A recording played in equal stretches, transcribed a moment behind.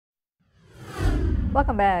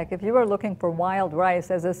Welcome back. If you are looking for wild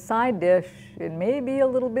rice as a side dish, it may be a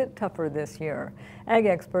little bit tougher this year. Ag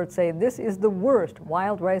experts say this is the worst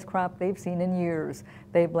wild rice crop they've seen in years.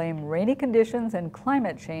 They blame rainy conditions and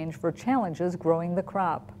climate change for challenges growing the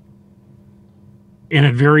crop. And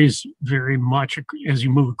it varies very much as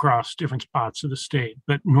you move across different spots of the state.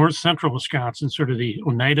 But north central Wisconsin, sort of the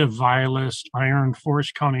Oneida, Vilas, Iron,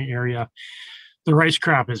 Forest County area, the rice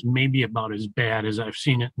crop is maybe about as bad as I've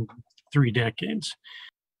seen it in 3 decades.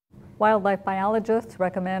 Wildlife biologists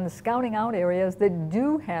recommend scouting out areas that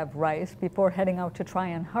do have rice before heading out to try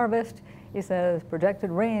and harvest. He says projected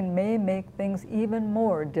rain may make things even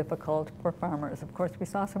more difficult for farmers. Of course, we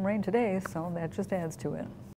saw some rain today, so that just adds to it.